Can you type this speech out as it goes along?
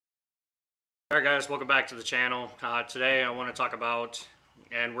Alright guys, welcome back to the channel. Today I want to talk about,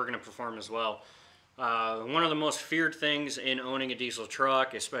 and we're going to perform as well, one of the most feared things in owning a diesel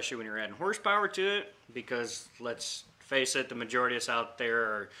truck, especially when you're adding horsepower to it, because let's face it, the majority of us out there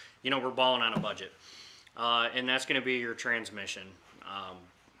are, we're balling on a budget. And that's going to be your transmission.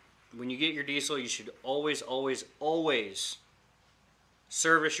 When you get your diesel, you should always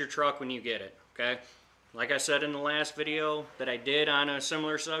service your truck when you get it, okay? Like I said in the last video that I did on a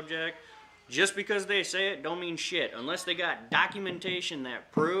similar subject, just because they say it don't mean shit. Unless they got documentation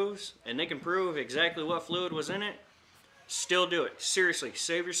that proves, and they can prove exactly what fluid was in it, still do it. Seriously,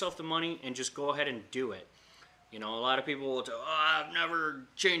 save yourself the money and just go ahead and do it. A lot of people will say, oh, I've never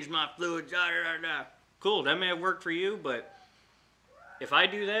changed my fluid, da, da, da, da. Cool, that may have worked for you, but if I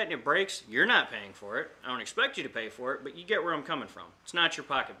do that and it breaks, you're not paying for it. I don't expect you to pay for it, but you get where I'm coming from. It's not your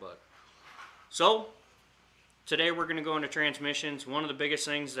pocketbook. So, today we're going to go into transmissions. One of the biggest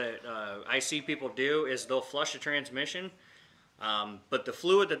things that I see people do is they'll flush a transmission, but the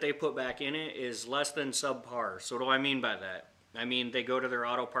fluid that they put back in it is less than subpar. So what do I mean by that? I mean they go to their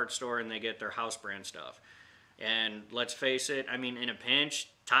auto parts store and they get their house brand stuff. And let's face it, I mean in a pinch,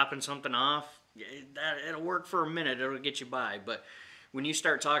 topping something off, it'll work for a minute, it'll get you by. But when you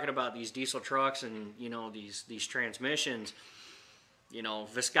start talking about these diesel trucks and these transmissions,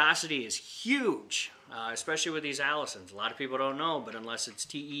 viscosity is huge, especially with these Allisons. A lot of people don't know, but unless it's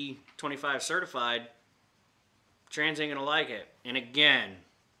TE 25 certified, trans ain't gonna like it. And again,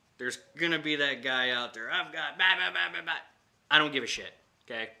 there's gonna be that guy out there, I've got blah, blah, blah, blah, blah. I don't give a shit,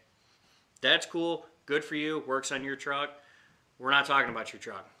 okay? That's cool, good for you, works on your truck. We're not talking about your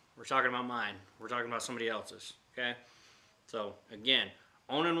truck. We're talking about mine. We're talking about somebody else's, okay? So, again,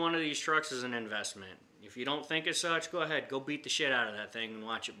 owning one of these trucks is an investment. If you don't think as such, go ahead, go beat the shit out of that thing and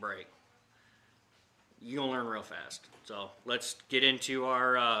watch it break. You're gonna learn real fast. So let's get into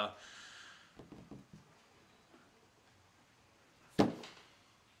our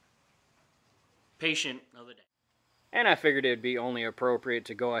patient of the day. And I figured it'd be only appropriate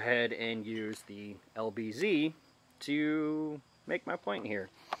to go ahead and use the LBZ to make my point here.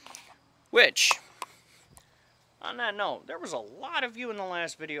 Which, on that note, there was a lot of you in the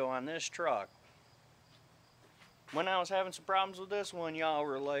last video on this truck. When I was having some problems with this one, y'all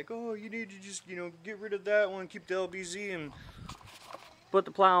were like, oh, you need to just, get rid of that one, keep the LBZ, and put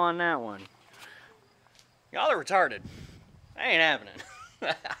the plow on that one. Y'all are retarded. That ain't happening.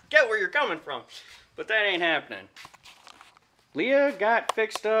 I get where you're coming from, but that ain't happening. Leah got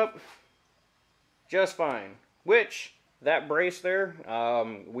fixed up just fine. Which, that brace there,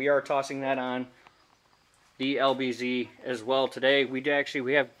 we are tossing that on the LBZ as well today. We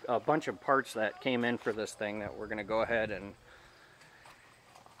have a bunch of parts that came in for this thing that we're going to go ahead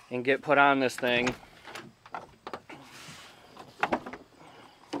and get put on this thing.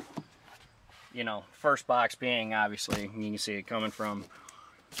 First box being, obviously, you can see it coming from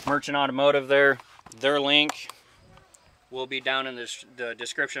Merchant Automotive there. Their link will be down in the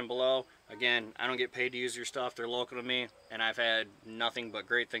description below. Again, I don't get paid to use their stuff. They're local to me, and I've had nothing but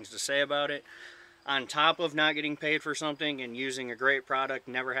great things to say about it. On top of not getting paid for something and using a great product,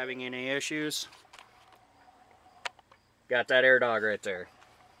 never having any issues, got that air dog right there.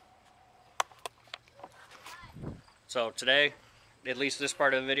 So today, at least this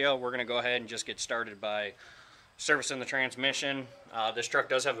part of the video, we're going to go ahead and just get started by servicing the transmission. This truck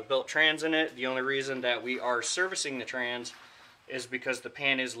does have a built trans in it. The only reason that we are servicing the trans is because the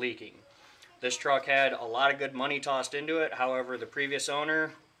pan is leaking. This truck had a lot of good money tossed into it. However, the previous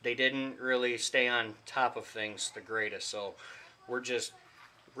owner, they didn't really stay on top of things the greatest. So we're just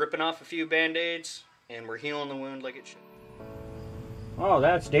ripping off a few band-aids and we're healing the wound like it should. Oh,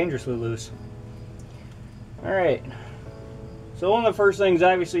 that's dangerously loose. Alright. So one of the first things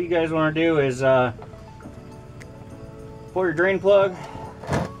obviously you guys want to do is pull your drain plug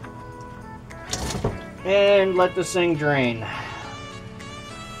and let this thing drain.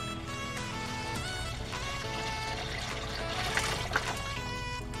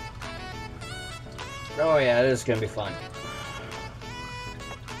 Oh yeah, this is gonna be fun.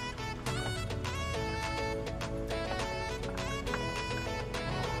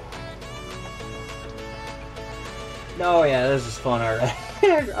 Oh yeah, this is fun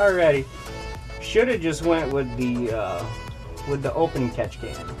already. Already. Should have just went with the open catch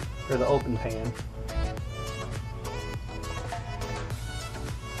can or the open pan.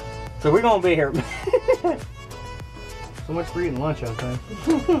 So we're gonna be here. So much for eating lunch outside.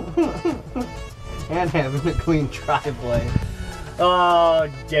 And having a clean driveway. Oh,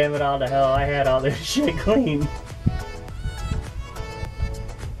 damn it all to hell. I had all this shit clean.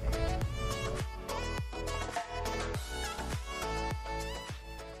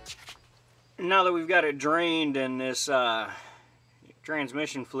 Now that we've got it drained and this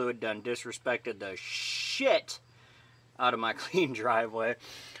transmission fluid done disrespected the shit out of my clean driveway,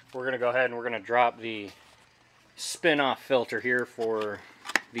 we're going to go ahead and we're going to drop the spin-off filter here for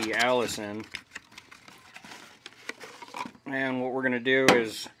the Allison. And what we're going to do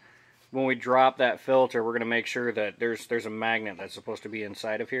is, when we drop that filter, we're going to make sure that there's a magnet that's supposed to be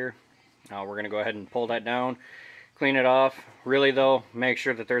inside of here. We're going to go ahead and pull that down, clean it off. Really though, make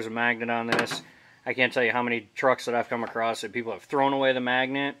sure that there's a magnet on this. I can't tell you how many trucks that I've come across that people have thrown away the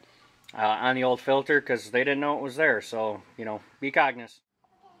magnet on the old filter because they didn't know it was there. So, you know, be cognizant.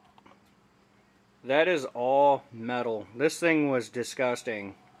 That is all metal. This thing was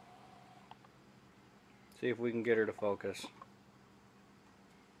disgusting. See if we can get her to focus.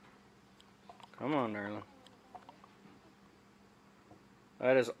 Come on, darling.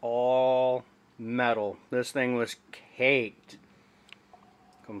 That is all metal. This thing was caked.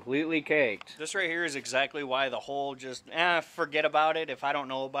 Completely caked. This right here is exactly why the whole just, forget about it. If I don't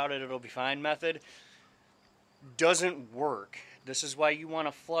know about it, it'll be fine method doesn't work. This is why you want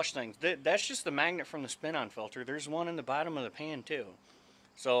to flush things. That's just the magnet from the spin-on filter. There's one in the bottom of the pan too.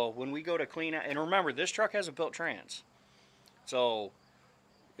 So when we go to clean out, and remember, this truck has a built trans. So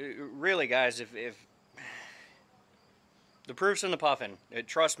really, guys, if the proof's in the puffin,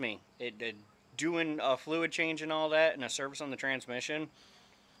 trust me, doing a fluid change and all that and a service on the transmission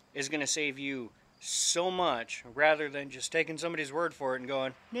is going to save you so much rather than just taking somebody's word for it and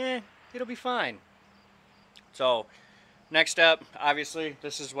going, nah, it'll be fine. So next step, obviously,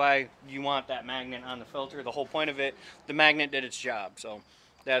 this is why you want that magnet on the filter. The whole point of it, the magnet did its job, so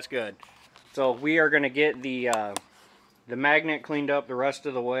that's good. So we are going to get the magnet cleaned up the rest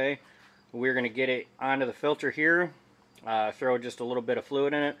of the way. We're going to get it onto the filter here, throw just a little bit of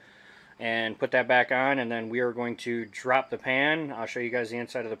fluid in it, and put that back on, and then we are going to drop the pan. I'll show you guys the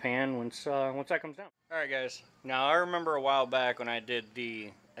inside of the pan once that comes down. Alright guys, now I remember a while back when I did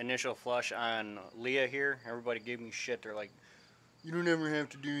the initial flush on Leah here, everybody gave me shit. They're like, you don't ever have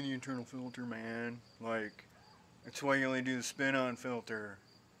to do the internal filter, man. Like, that's why you only do the spin-on filter,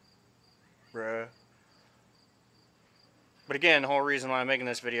 bruh. But again, the whole reason why I'm making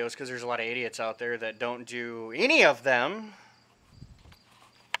this video is because there's a lot of idiots out there that don't do any of them.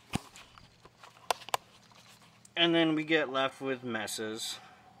 And then we get left with messes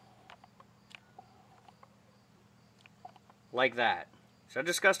like that. See how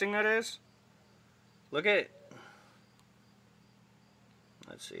disgusting that is? Look at,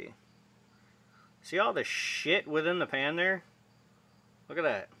 let's see. See all the shit within the pan there? Look at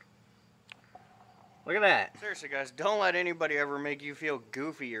that. Look at that. Seriously guys, don't let anybody ever make you feel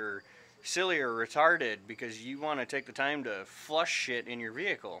goofy or silly or retarded because you want to take the time to flush shit in your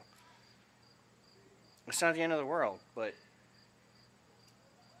vehicle. It's not the end of the world, but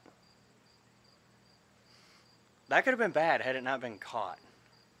that could have been bad had it not been caught.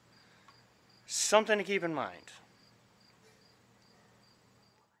 Something to keep in mind.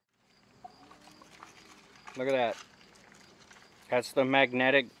 Look at that. That's the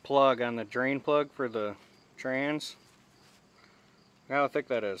magnetic plug on the drain plug for the trans. Look how thick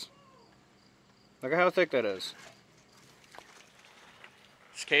that is. Look at how thick that is.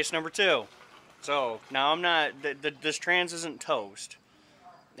 It's case number 2. So, now I'm not, this trans isn't toast.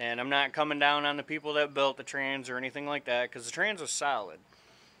 And I'm not coming down on the people that built the trans or anything like that, because the trans was solid.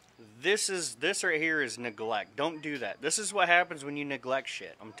 This right here is neglect. Don't do that. This is what happens when you neglect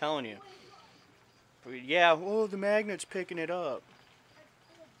shit. I'm telling you. Yeah, oh, the magnet's picking it up.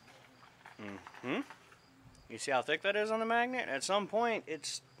 You see how thick that is on the magnet? At some point,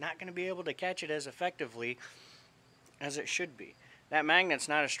 it's not going to be able to catch it as effectively as it should be. That magnet's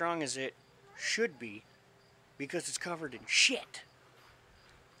not as strong as it should be because it's covered in shit.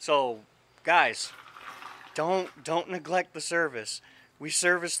 So, guys, don't neglect the service. We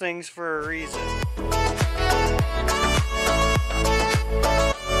service things for a reason.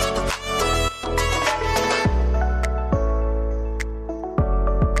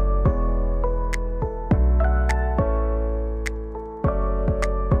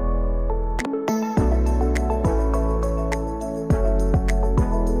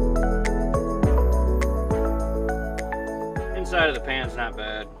 Inside of the pan's not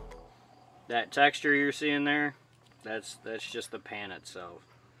bad. That texture you're seeing there, that's just the pan itself.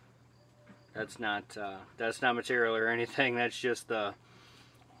 That's not material or anything. That's just the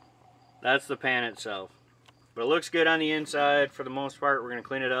pan itself. But it looks good on the inside for the most part. We're gonna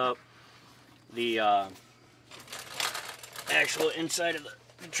clean it up. The actual inside of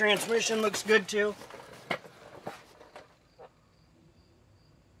the transmission looks good too.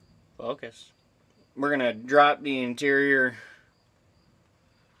 Focus. We're gonna drop the interior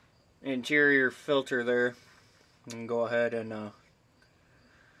interior filter there. And go ahead and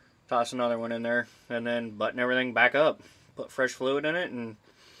toss another one in there, and then button everything back up. Put fresh fluid in it and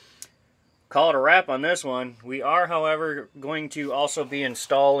call it a wrap on this one. We are, however, going to also be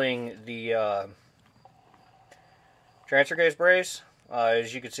installing the transfer case brace.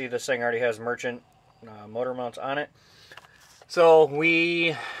 As you can see, this thing already has merchant motor mounts on it. So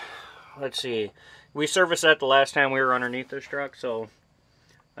let's see, we serviced that the last time we were underneath this truck. So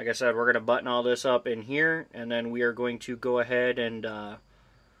like I said, we're going to button all this up in here, and then we are going to go ahead and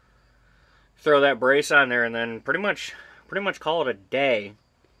throw that brace on there, and then pretty much call it a day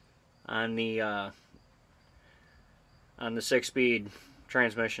on the 6-speed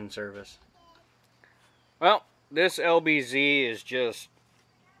transmission service. Well, this LBZ is just,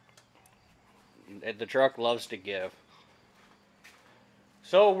 the truck loves to give.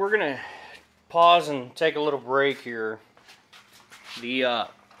 So we're gonna pause and take a little break here.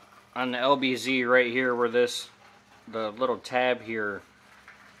 On the LBZ right here, where the little tab here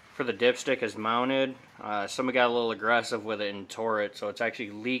for the dipstick is mounted, somebody got a little aggressive with it and tore it, so it's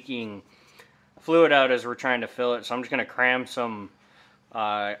actually leaking fluid out as we're trying to fill it. So I'm just gonna cram some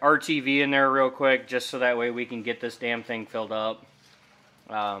RTV in there real quick, just so that way we can get this damn thing filled up.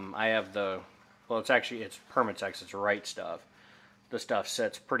 I have it's Permatex, it's right stuff. The stuff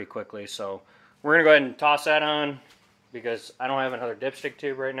sets pretty quickly, so we're gonna go ahead and toss that on, because I don't have another dipstick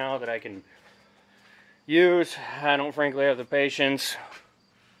tube right now that I can use. I don't frankly have the patience.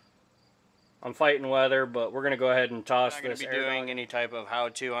 I'm fighting weather, but we're going to go ahead and toss this. I'm not going to be doing any type of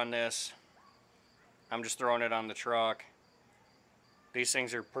how-to on this. I'm just throwing it on the truck. These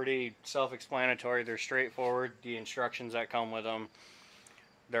things are pretty self-explanatory. They're straightforward. The instructions that come with them,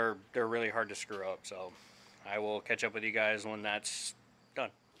 they're really hard to screw up. So I will catch up with you guys when that's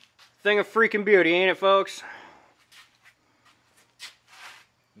done. Thing of freaking beauty, ain't it, folks?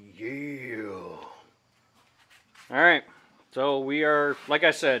 Yeah. Alright, so we are, like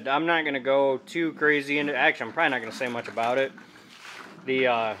I said, I'm not going to go too crazy into, actually I'm probably not going to say much about it.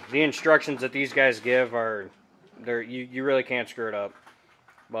 The instructions that these guys give are, you really can't screw it up.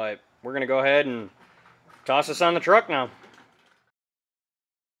 But we're going to go ahead and toss this on the truck now.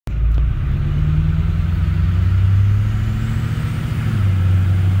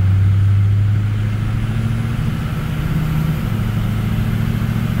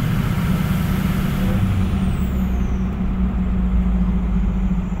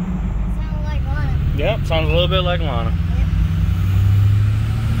 Yep, sounds a little bit like Lana.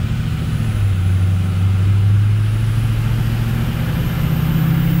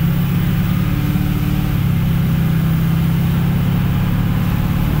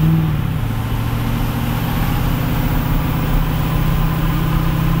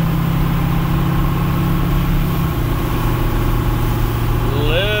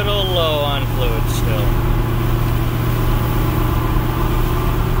 Little low on fluid still.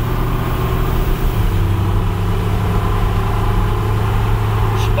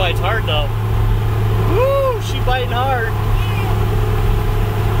 Bites hard though. Woo! She biting hard.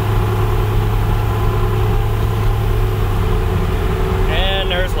 And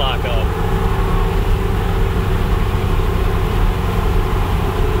there's lockup.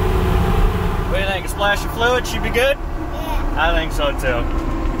 What do you think? A splash of fluid should be good? Yeah. I think so too.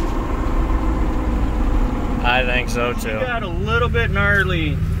 I think so too. She got a little bit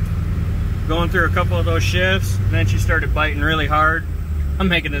gnarly going through a couple of those shifts, and then she started biting really hard. I'm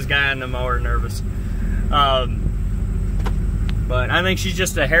making this guy on the mower nervous. But I think she's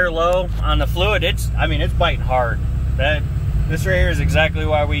just a hair low on the fluid. It's biting hard. This right here is exactly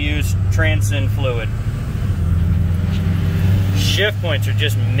why we use Transcend fluid. Shift points are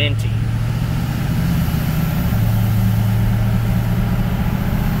just minty.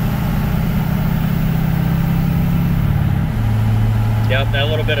 Yep, that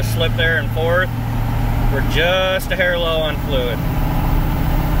little bit of slip there and forth. We're just a hair low on fluid.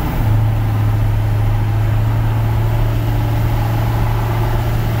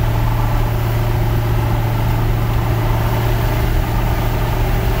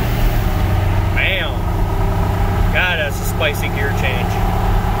 Spicy gear change.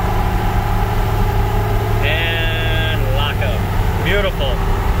 And lock up. Beautiful.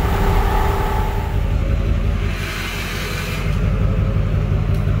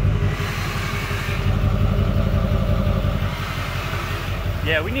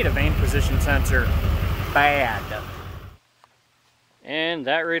 Yeah, we need a vane position sensor bad. And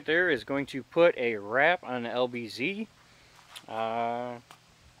that right there is going to put a wrap on the LBZ. Look at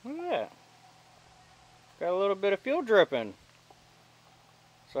that. Got a little bit of fuel dripping.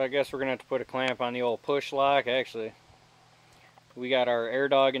 So I guess we're going to have to put a clamp on the old push lock. Actually, we got our air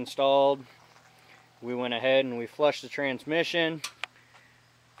dog installed. We went ahead and we flushed the transmission.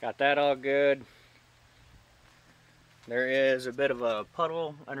 Got that all good. There is a bit of a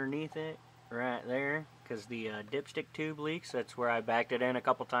puddle underneath it right there because the dipstick tube leaks. That's where I backed it in a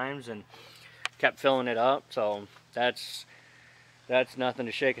couple times and kept filling it up. So that's nothing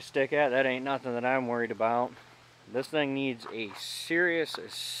to shake a stick at. That ain't nothing that I'm worried about. This thing needs a serious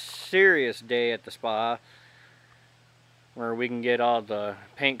day at the spa where we can get all the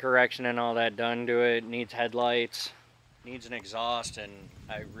paint correction and all that done to it. It needs headlights, needs an exhaust, and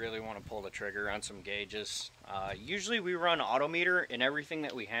I really want to pull the trigger on some gauges. Usually we run autometer in everything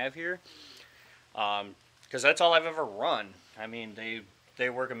that we have here because that's all I've ever run. I mean, they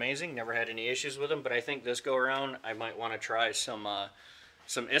work amazing, never had any issues with them, but I think this go around I might want to try some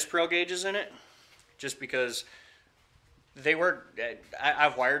ISPRO gauges in it just because they work.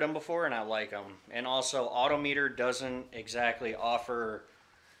 I've wired them before and I like them. And also, autometer doesn't exactly offer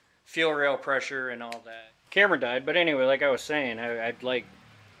fuel rail pressure and all that. Camera died, but anyway, like I was saying, I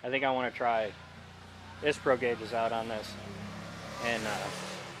think I want to try ISPRO gauges out on this, and I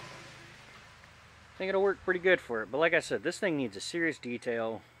think it'll work pretty good for it. But like I said, this thing needs a serious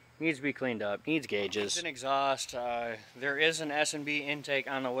detail. Needs to be cleaned up, needs gauges. Needs an exhaust. There is an S&B intake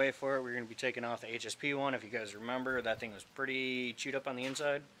on the way for it. We're going to be taking off the HSP one. If you guys remember, that thing was pretty chewed up on the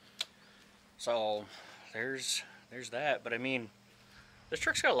inside. So there's that. But I mean, this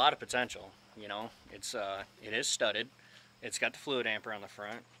truck's got a lot of potential. You know, it is studded. It's got the fluid amper on the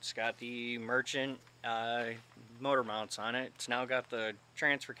front. It's got the merchant motor mounts on it. It's now got the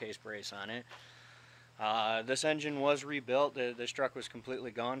transfer case brace on it. This engine was rebuilt. This truck was completely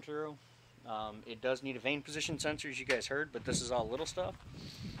gone through. It does need a vane position sensor, as you guys heard, but this is all little stuff.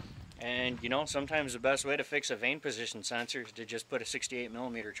 And you know, sometimes the best way to fix a vane position sensor is to just put a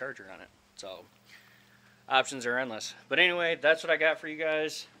 68mm charger on it. So options are endless. But anyway, that's what I got for you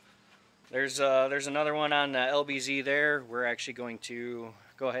guys. There's another one on the LBZ there. We're actually going to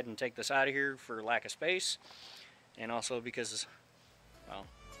go ahead and take this out of here for lack of space, and also because, well,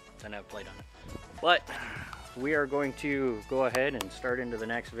 I didn't have a plate on it. But we are going to go ahead and start into the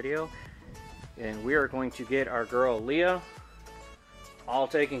next video, and we are going to get our girl Leah all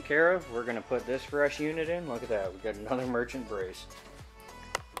taken care of. We're going to put this fresh unit in. Look at that, we got another merchant brace,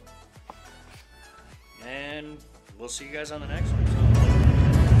 and we'll see you guys on the next one. So